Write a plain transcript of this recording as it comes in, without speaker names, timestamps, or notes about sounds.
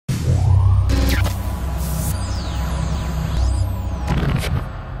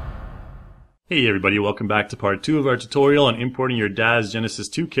Hey everybody, welcome back to part 2 of our tutorial on importing your Daz Genesis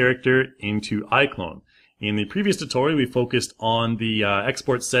 2 character into iClone. In the previous tutorial we focused on the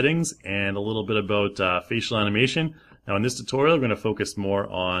export settings and a little bit about facial animation. Now in this tutorial we're going to focus more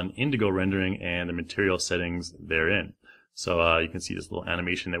on Indigo rendering and the material settings therein. So you can see this little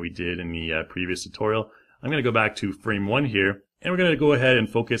animation that we did in the previous tutorial. I'm going to go back to frame 1 here, and we're going to go ahead and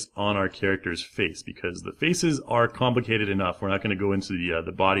focus on our character's face because the faces are complicated enough. We're not going to go into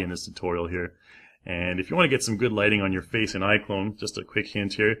the body in this tutorial here. And if you want to get some good lighting on your face in iClone, just a quick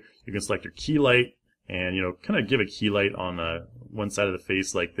hint here, you can select your key light and, kind of give a key light on one side of the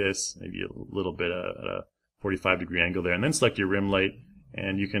face like this, maybe a little bit at a 45-degree angle there, and then select your rim light,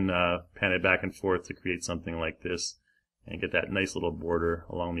 and you can pan it back and forth to create something like this and get that nice little border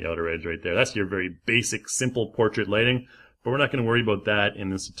along the outer edge right there. That's your very basic, simple portrait lighting, but we're not going to worry about that in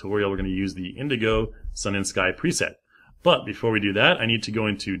this tutorial. We're going to use the Indigo Sun and Sky preset. But before we do that, I need to go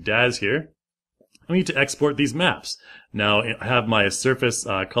into Daz here. I need to export these maps. Now I have my surface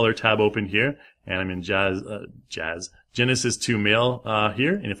color tab open here, and I'm in Genesis 2 Male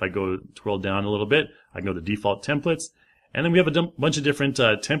here. And if I go twirl down a little bit, I can go to default templates. And then we have a bunch of different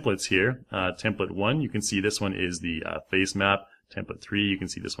templates here. Template 1, you can see this one is the face map. Template 3, you can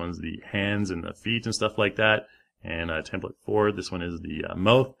see this one's the hands and the feet and stuff like that. And template 4, this one is the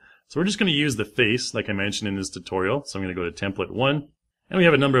mouth. So we're just going to use the face like I mentioned in this tutorial. So I'm going to go to template 1. And we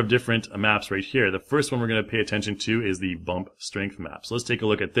have a number of different maps right here. The first one we're going to pay attention to is the bump strength map. So let's take a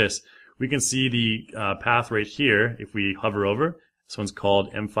look at this. We can see the path right here if we hover over. This one's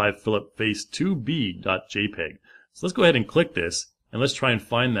called M5 Philip Face 2B.jpg. So let's go ahead and click this, and let's try and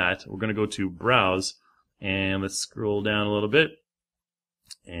find that. We're going to go to Browse, and let's scroll down a little bit.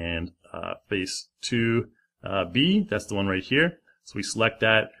 And Face 2B, that's the one right here. So we select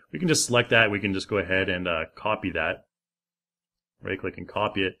that. We can just select that. We can just go ahead and copy that. Right click and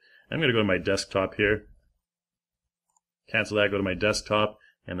copy it. I'm going to go to my desktop here. Cancel that, go to my desktop,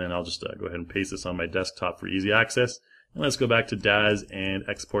 and then I'll just go ahead and paste this on my desktop for easy access. And let's go back to Daz and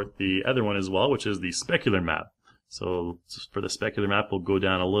export the other one as well, which is the Specular map. So for the Specular map, we'll go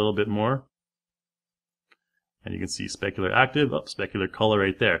down a little bit more. And you can see Specular active, Specular color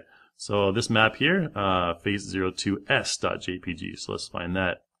right there. So this map here, face02s.jpg. So let's find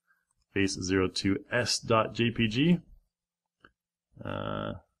that. Face02s.jpg.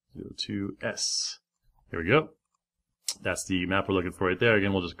 02s. Here we go. That's the map we're looking for right there.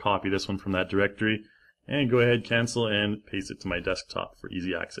 Again, we'll just copy this one from that directory and go ahead, cancel, and paste it to my desktop for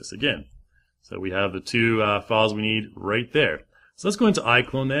easy access again. So we have the two files we need right there. So let's go into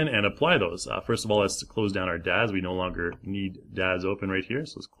iClone then and apply those. First of all, let's close down our Daz. We no longer need Daz open right here,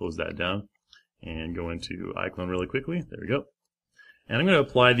 so let's close that down and go into iClone really quickly. There we go. And I'm going to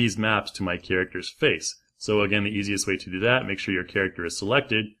apply these maps to my character's face. So again, the easiest way to do that, make sure your character is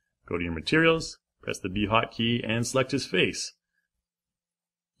selected, go to your materials, press the B hotkey, and select his face.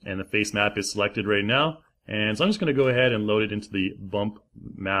 And the face map is selected right now. And so I'm just going to go ahead and load it into the bump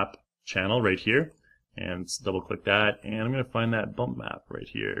map channel right here. And double click that, and I'm going to find that bump map right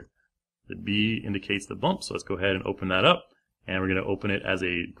here. The B indicates the bump, so let's go ahead and open that up. And we're going to open it as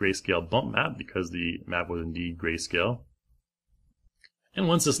a grayscale bump map because the map was indeed grayscale. And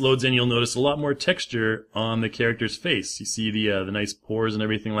once this loads in, you'll notice a lot more texture on the character's face. You see the nice pores and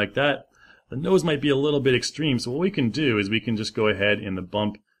everything like that. The nose might be a little bit extreme, so what we can do is we can just go ahead in the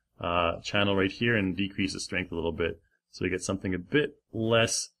bump channel right here and decrease the strength a little bit. So we get something a bit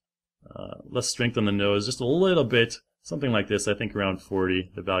less strength on the nose, just a little bit, something like this. I think around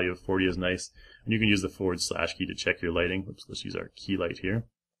 40. The value of 40 is nice. And you can use the / key to check your lighting. Oops, let's use our key light here.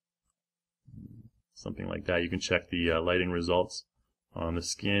 Something like that. You can check the lighting results on the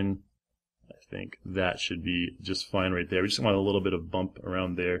skin. I think that should be just fine right there. We just want a little bit of bump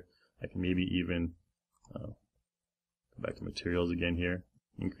around there. I can maybe even go back to materials again here,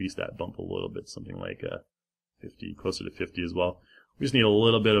 increase that bump a little bit, something like 50, closer to 50 as well. We just need a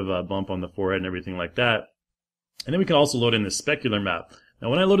little bit of a bump on the forehead and everything like that. And then we can also load in the Specular map. Now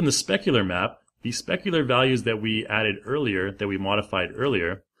when I load in the Specular map, the specular values that we added earlier, that we modified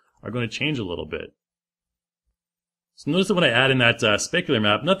earlier, are going to change a little bit. So notice that when I add in that specular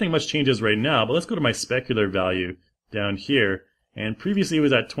map, nothing much changes right now, but let's go to my specular value down here. And previously it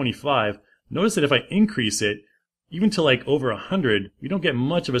was at 25. Notice that if I increase it, even to like over 100, we don't get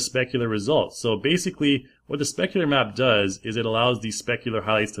much of a specular result. So basically, what the specular map does is it allows these specular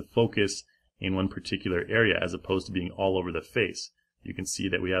highlights to focus in one particular area as opposed to being all over the face. You can see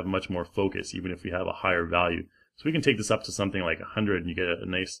that we have much more focus even if we have a higher value. So we can take this up to something like 100 and you get a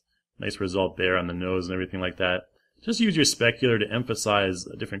nice result there on the nose and everything like that. Just use your specular to emphasize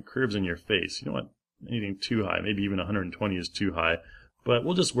different curves in your face. You don't want anything too high. Maybe even 120 is too high, but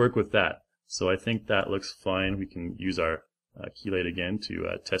we'll just work with that. So I think that looks fine. We can use our key light again to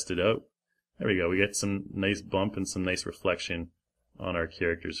test it out. There we go. We get some nice bump and some nice reflection on our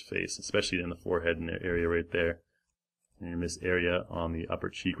character's face, especially in the forehead and the area right there. And in this area on the upper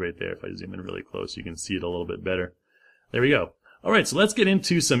cheek right there, if I zoom in really close, you can see it a little bit better. There we go. Alright, so let's get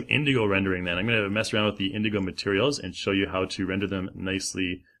into some Indigo rendering then. I'm going to mess around with the Indigo materials and show you how to render them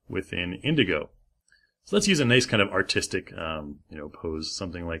nicely within Indigo. So let's use a nice kind of artistic pose,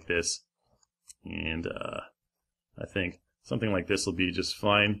 something like this. And I think something like this will be just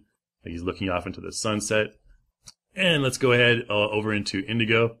fine. He's looking off into the sunset. And let's go ahead over into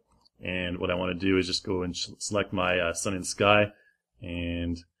Indigo. And what I want to do is just go and select my sun and sky.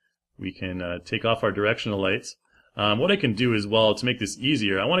 And we can take off our directional lights. What I can do as well to make this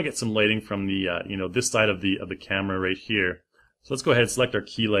easier, I want to get some lighting from the this side of the camera right here. So let's go ahead and select our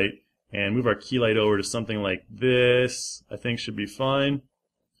key light and move our key light over to something like this. I think should be fine,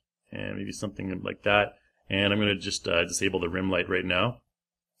 and maybe something like that. And I'm going to just disable the rim light right now.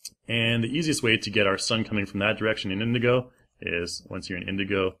 And the easiest way to get our sun coming from that direction in Indigo is, once you're in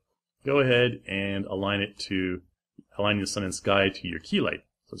Indigo, go ahead and align the sun and sky to your key light.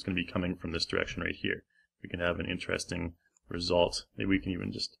 So it's going to be coming from this direction right here. We can have an interesting result. Maybe we can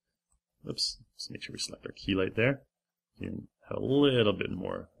even just, let's make sure we select our key light there. You can have a little bit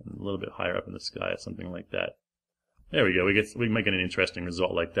more, a little bit higher up in the sky, something like that. There we go. We might get an interesting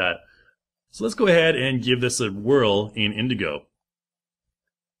result like that. So let's go ahead and give this a whirl in Indigo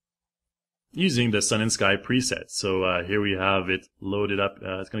using the sun and sky preset. So here we have it loaded up.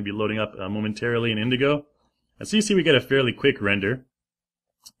 It's going to be loading up momentarily in Indigo. And so you see we get a fairly quick render.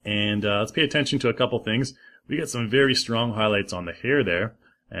 And let's pay attention to a couple things. We get some very strong highlights on the hair there,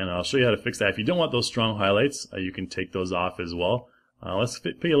 and I'll show you how to fix that. If you don't want those strong highlights, you can take those off as well. Let's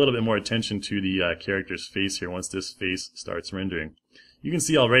pay a little bit more attention to the character's face here once this face starts rendering. You can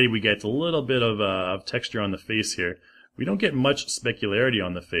see already we get a little bit of texture on the face here. We don't get much specularity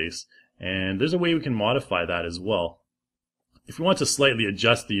on the face, and there's a way we can modify that as well. If we want to slightly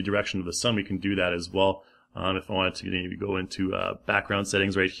adjust the direction of the sun, we can do that as well. If I wanted to maybe go into background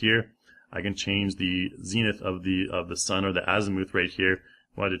settings right here, I can change the zenith of the sun, or the azimuth right here.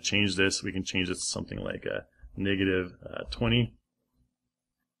 If I wanted to change this, we can change this to something like a negative 20.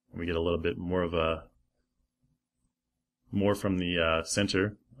 And we get a little bit more of more from the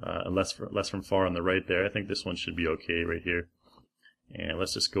center, less from far on the right there. I think this one should be okay right here. And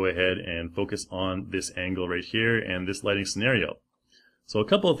let's just go ahead and focus on this angle right here and this lighting scenario. So a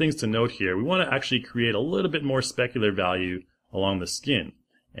couple of things to note here. We want to actually create a little bit more specular value along the skin.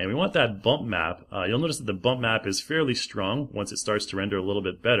 And we want that bump map. You'll notice that the bump map is fairly strong once it starts to render a little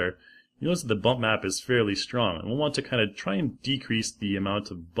bit better. You'll notice that the bump map is fairly strong. And we'll want to kind of try and decrease the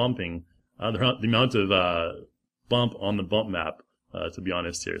amount of bumping, the amount of bump on the bump map, to be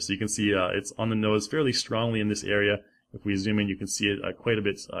honest here. So you can see it's on the nose fairly strongly in this area. If we zoom in, you can see it quite a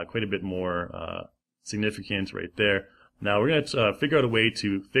bit more significant right there. Now we're going to figure out a way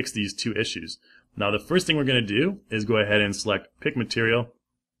to fix these two issues. Now the first thing we're going to do is go ahead and select Pick Material.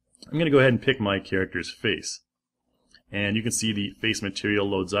 I'm going to go ahead and pick my character's face. And you can see the face material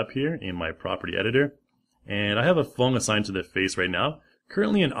loads up here in my property editor. And I have a phone assigned to the face right now.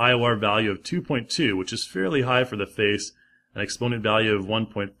 Currently an IOR value of 2.2, which is fairly high for the face, an exponent value of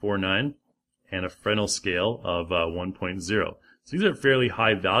 1.49, and a Fresnel scale of 1.0. So these are fairly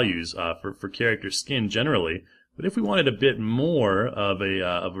high values for character skin generally. But if we wanted a bit more of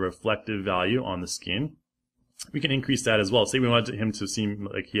a reflective value on the skin, we can increase that as well. Say we wanted him to seem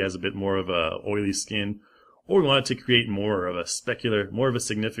like he has a bit more of a oily skin, or we wanted to create more of a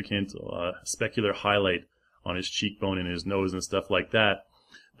significant specular highlight on his cheekbone and his nose and stuff like that.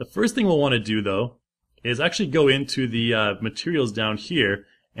 The first thing we'll want to do though is actually go into the materials down here,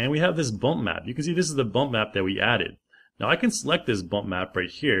 and we have this bump map. You can see this is the bump map that we added. Now I can select this bump map right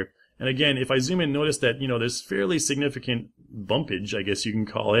here. And again, if I zoom in, notice that there's fairly significant bumpage, I guess you can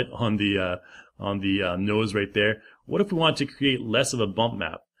call it, on the nose right there. What if we want to create less of a bump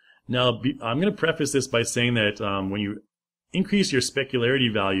map? Now, I'm going to preface this by saying that when you increase your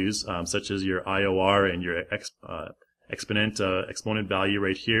specularity values, such as your IOR and your exponent value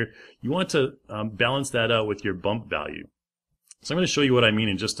right here, you want to balance that out with your bump value. So I'm going to show you what I mean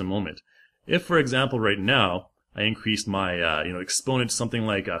in just a moment. If, for example, right now, I increased my exponent to something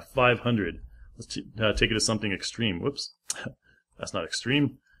like 500. Let's take it to something extreme. Whoops, that's not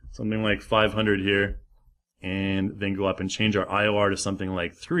extreme. Something like 500 here, and then go up and change our IOR to something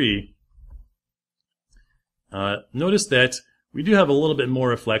like 3. Notice that we do have a little bit more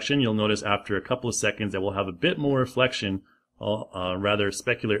reflection. You'll notice after a couple of seconds that we'll have a bit more reflection, rather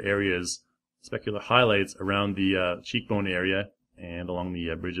specular areas, specular highlights around the cheekbone area and along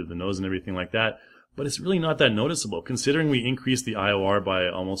the bridge of the nose and everything like that. But it's really not that noticeable, considering we increased the IOR by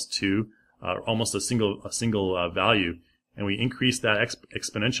almost almost a single value, and we increased that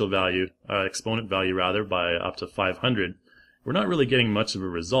exponent value rather by up to 500. We're not really getting much of a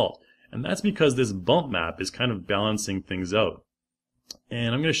result, and that's because this bump map is kind of balancing things out.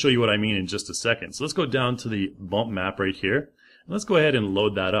 And I'm going to show you what I mean in just a second. So let's go down to the bump map right here, and let's go ahead and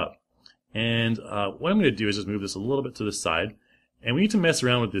load that up. And what I'm going to do is just move this a little bit to the side, and we need to mess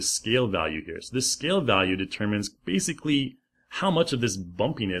around with this scale value here. So this scale value determines basically how much of this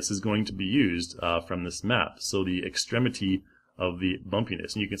bumpiness is going to be used from this map. So the extremity of the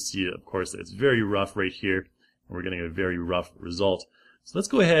bumpiness. And you can see, of course, that it's very rough right here, and we're getting a very rough result. So let's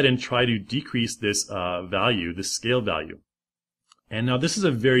go ahead and try to decrease this value, this scale value. And now this is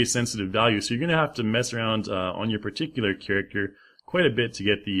a very sensitive value, so you're going to have to mess around on your particular character quite a bit to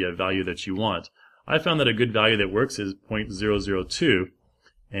get the value that you want. I found that a good value that works is 0.002,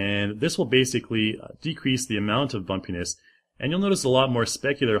 and this will basically decrease the amount of bumpiness. And you'll notice a lot more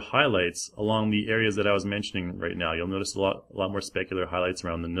specular highlights along the areas that I was mentioning right now. You'll notice a lot more specular highlights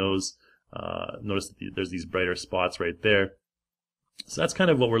around the nose. Notice that there's these brighter spots right there. So that's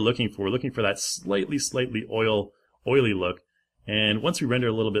kind of what we're looking for. We're looking for that slightly oily look. And once we render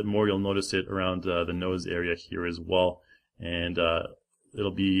a little bit more, you'll notice it around the nose area here as well. And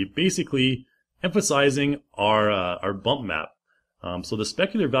it'll be basically emphasizing our bump map. So the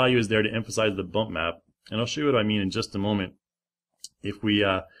specular value is there to emphasize the bump map. And I'll show you what I mean in just a moment. If we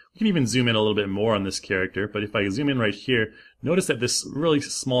can even zoom in a little bit more on this character, but if I zoom in right here, notice that this really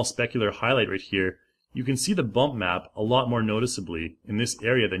small specular highlight right here, you can see the bump map a lot more noticeably in this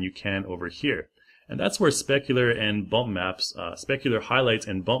area than you can over here. And that's where specular and bump maps, specular highlights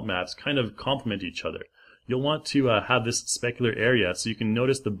and bump maps kind of complement each other. You'll want to have this specular area so you can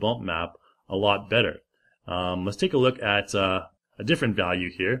notice the bump map a lot better. Let's take a look at a different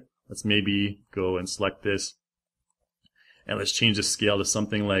value here. Let's maybe go and select this, and let's change the scale to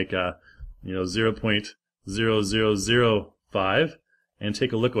something like 0.0005, and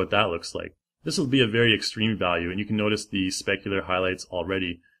take a look at what that looks like. This will be a very extreme value, and you can notice the specular highlights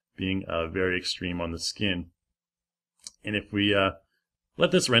already being very extreme on the skin. And if we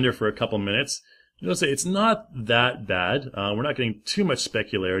let this render for a couple minutes, you'll say it's not that bad. We're not getting too much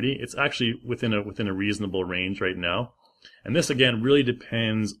specularity. It's actually within a reasonable range right now. And this, again, really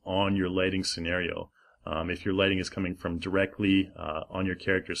depends on your lighting scenario. If your lighting is coming from directly on your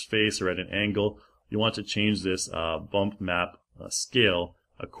character's face or at an angle, you want to change this bump map scale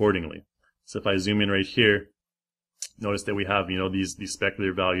accordingly. So if I zoom in right here, notice that we have these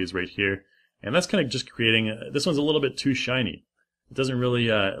specular values right here, and that's kind of just creating this one's a little bit too shiny. It doesn't really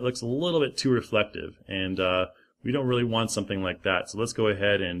it looks a little bit too reflective, and we don't really want something like that. So let's go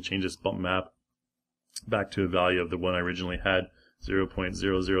ahead and change this bump map back to a value of the one I originally had,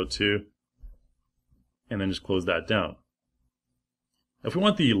 0.002, and then just close that down. If we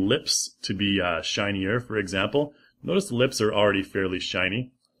want the lips to be shinier, for example, notice the lips are already fairly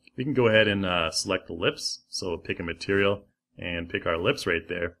shiny. We can go ahead and select the lips, so pick a material and pick our lips right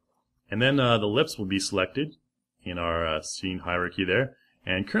there. And then the lips will be selected in our scene hierarchy there.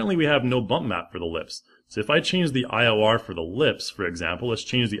 And currently we have no bump map for the lips. So if I change the IOR for the lips, for example, let's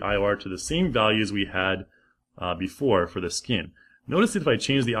change the IOR to the same values we had before for the skin. Notice that if I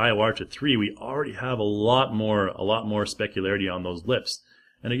change the IOR to 3, we already have a lot more specularity on those lips.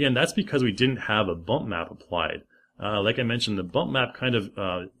 And again, that's because we didn't have a bump map applied. Like I mentioned, the bump map kind of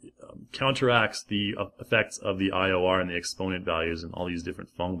counteracts the effects of the IOR and the exponent values and all these different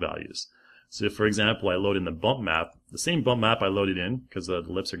Fung values. So if, for example, I load in the bump map, the same bump map I loaded in, because the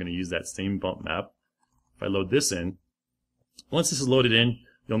lips are going to use that same bump map. If I load this in, once this is loaded in,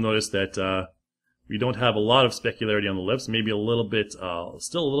 you'll notice that we don't have a lot of specularity on the lips, maybe a little bit,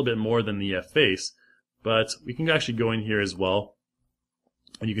 still a little bit more than the face, but we can actually go in here as well.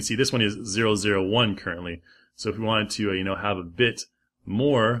 And you can see this one is 001 currently. So if we wanted to, have a bit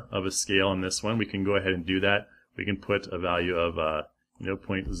more of a scale on this one, we can go ahead and do that. We can put a value of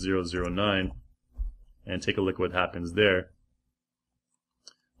 0.009 and take a look at what happens there.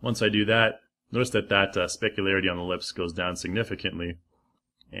 Once I do that, notice that specularity on the lips goes down significantly,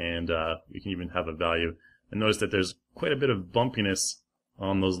 and we can even have a value. And notice that there's quite a bit of bumpiness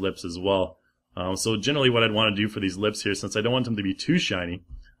on those lips as well. So generally what I'd want to do for these lips here, since I don't want them to be too shiny,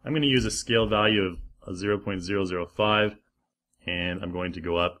 I'm going to use a scale value of 0.005, and I'm going to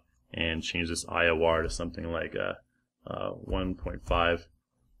go up and change this IOR to something like 1.5,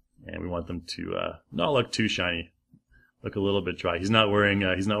 and we want them to not look too shiny, look a little bit dry. He's not wearing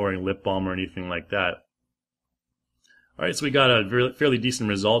lip balm or anything like that. All right, so we got a fairly decent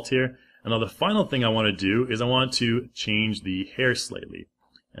result here. And now the final thing I want to do is I want to change the hair slightly.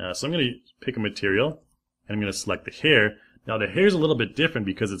 So I'm going to pick a material, and I'm going to select the hair. Now the hair is a little bit different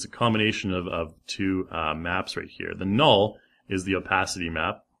because it's a combination of two maps right here. The null is the opacity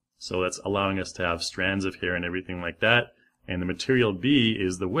map, so that's allowing us to have strands of hair and everything like that. And the material B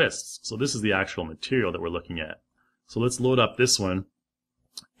is the wisps. So this is the actual material that we're looking at. So let's load up this one.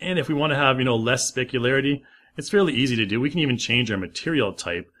 And if we want to have, less specularity, it's fairly easy to do. We can even change our material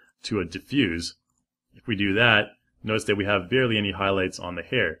type to a diffuse. If we do that, notice that we have barely any highlights on the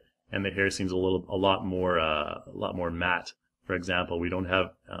hair, and the hair seems a lot more matte. For example, we don't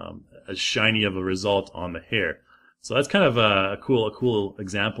have as shiny of a result on the hair. So that's kind of a cool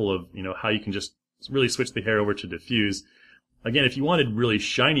example of how you can just really switch the hair over to diffuse. Again, if you wanted really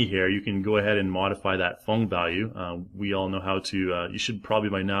shiny hair, you can go ahead and modify that Feng value. We all know how to, you should probably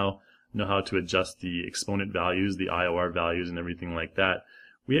by now know how to adjust the exponent values, the IOR values, and everything like that.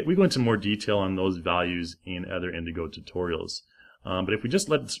 We go into more detail on those values in other Indigo tutorials. But if we just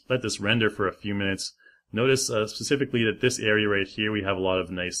let this render for a few minutes, notice specifically that this area right here, we have a lot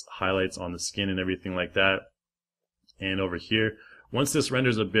of nice highlights on the skin and everything like that. And over here, once this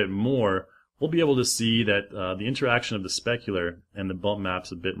renders a bit more, we'll be able to see that the interaction of the specular and the bump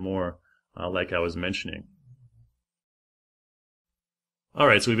maps a bit more, like I was mentioning.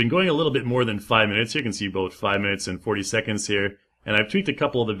 Alright, so we've been going a little bit more than 5 minutes. You can see about 5 minutes and 40 seconds here. And I've tweaked a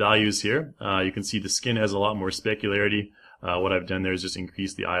couple of the values here. You can see the skin has a lot more specularity. What I've done there is just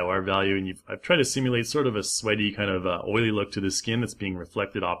increase the IOR value, and I've tried to simulate sort of a sweaty kind of oily look to the skin that's being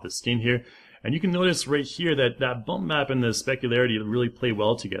reflected off the skin here. And you can notice right here that that bump map and the specularity really play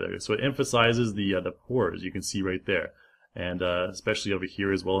well together. So it emphasizes the pores, you can see right there. And especially over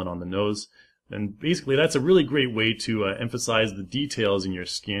here as well and on the nose. And basically that's a really great way to emphasize the details in your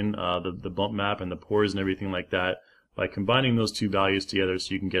skin, the bump map and the pores and everything like that, by combining those two values together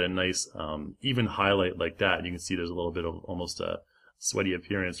so you can get a nice even highlight like that. You can see there's a little bit of almost a sweaty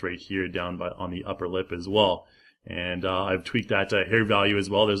appearance right here down on the upper lip as well. And I've tweaked that hair value as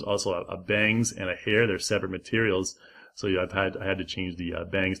well. There's also a bangs and a hair. They're separate materials. So I had to change the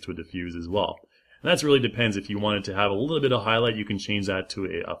bangs to a diffuse as well. And that really depends. If you wanted to have a little bit of highlight, you can change that to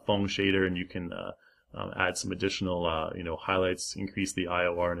a Feng shader, and you can add some additional highlights, increase the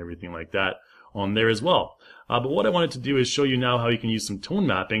IOR and everything like that on there as well. But what I wanted to do is show you now how you can use some tone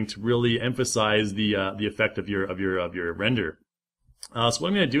mapping to really emphasize the effect of your render. So what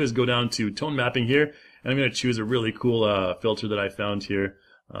I'm going to do is go down to tone mapping here, and I'm going to choose a really cool filter that I found here.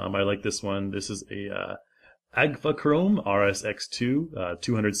 I like this one. This is a Agfachrome RSX2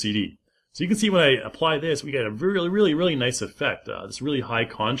 200 CD. So you can see when I apply this, we get a really nice effect. This really high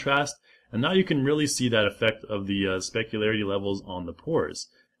contrast, and now you can really see that effect of the specularity levels on the pores.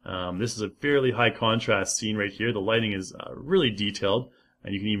 This is a fairly high contrast scene right here. The lighting is really detailed,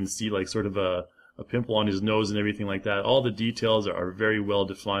 and you can even see like sort of a pimple on his nose and everything like that. All the details are very well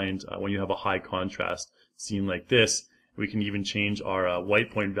defined when you have a high contrast scene like this. We can even change our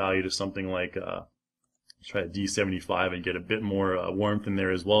white point value to something like try a D75 and get a bit more warmth in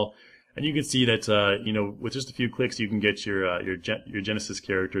there as well. And you can see that with just a few clicks you can get your Genesis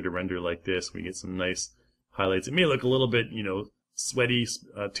character to render like this. We get some nice highlights. It may look a little bit sweaty,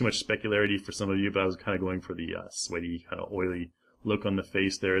 too much specularity for some of you, but I was kind of going for the sweaty, kind of oily look on the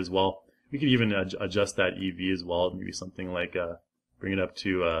face there as well. We could even adjust that EV as well, maybe something like bring it up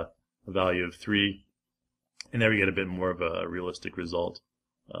to a value of 3, and there we get a bit more of a realistic result,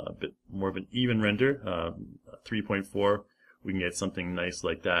 a bit more of an even render, 3.4. We can get something nice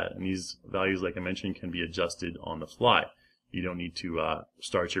like that, and these values, like I mentioned, can be adjusted on the fly. You don't need to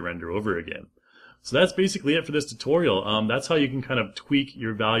start your render over again. So that's basically it for this tutorial. That's how you can kind of tweak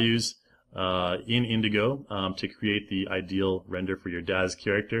your values in Indigo to create the ideal render for your Daz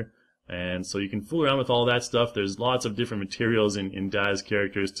character. And so you can fool around with all that stuff. There's lots of different materials in Daz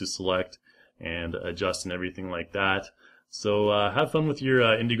characters to select and adjust and everything like that. So have fun with your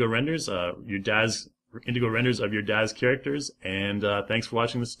Indigo renders, Indigo renders of your Daz characters, and thanks for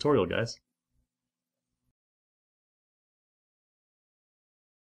watching this tutorial, guys.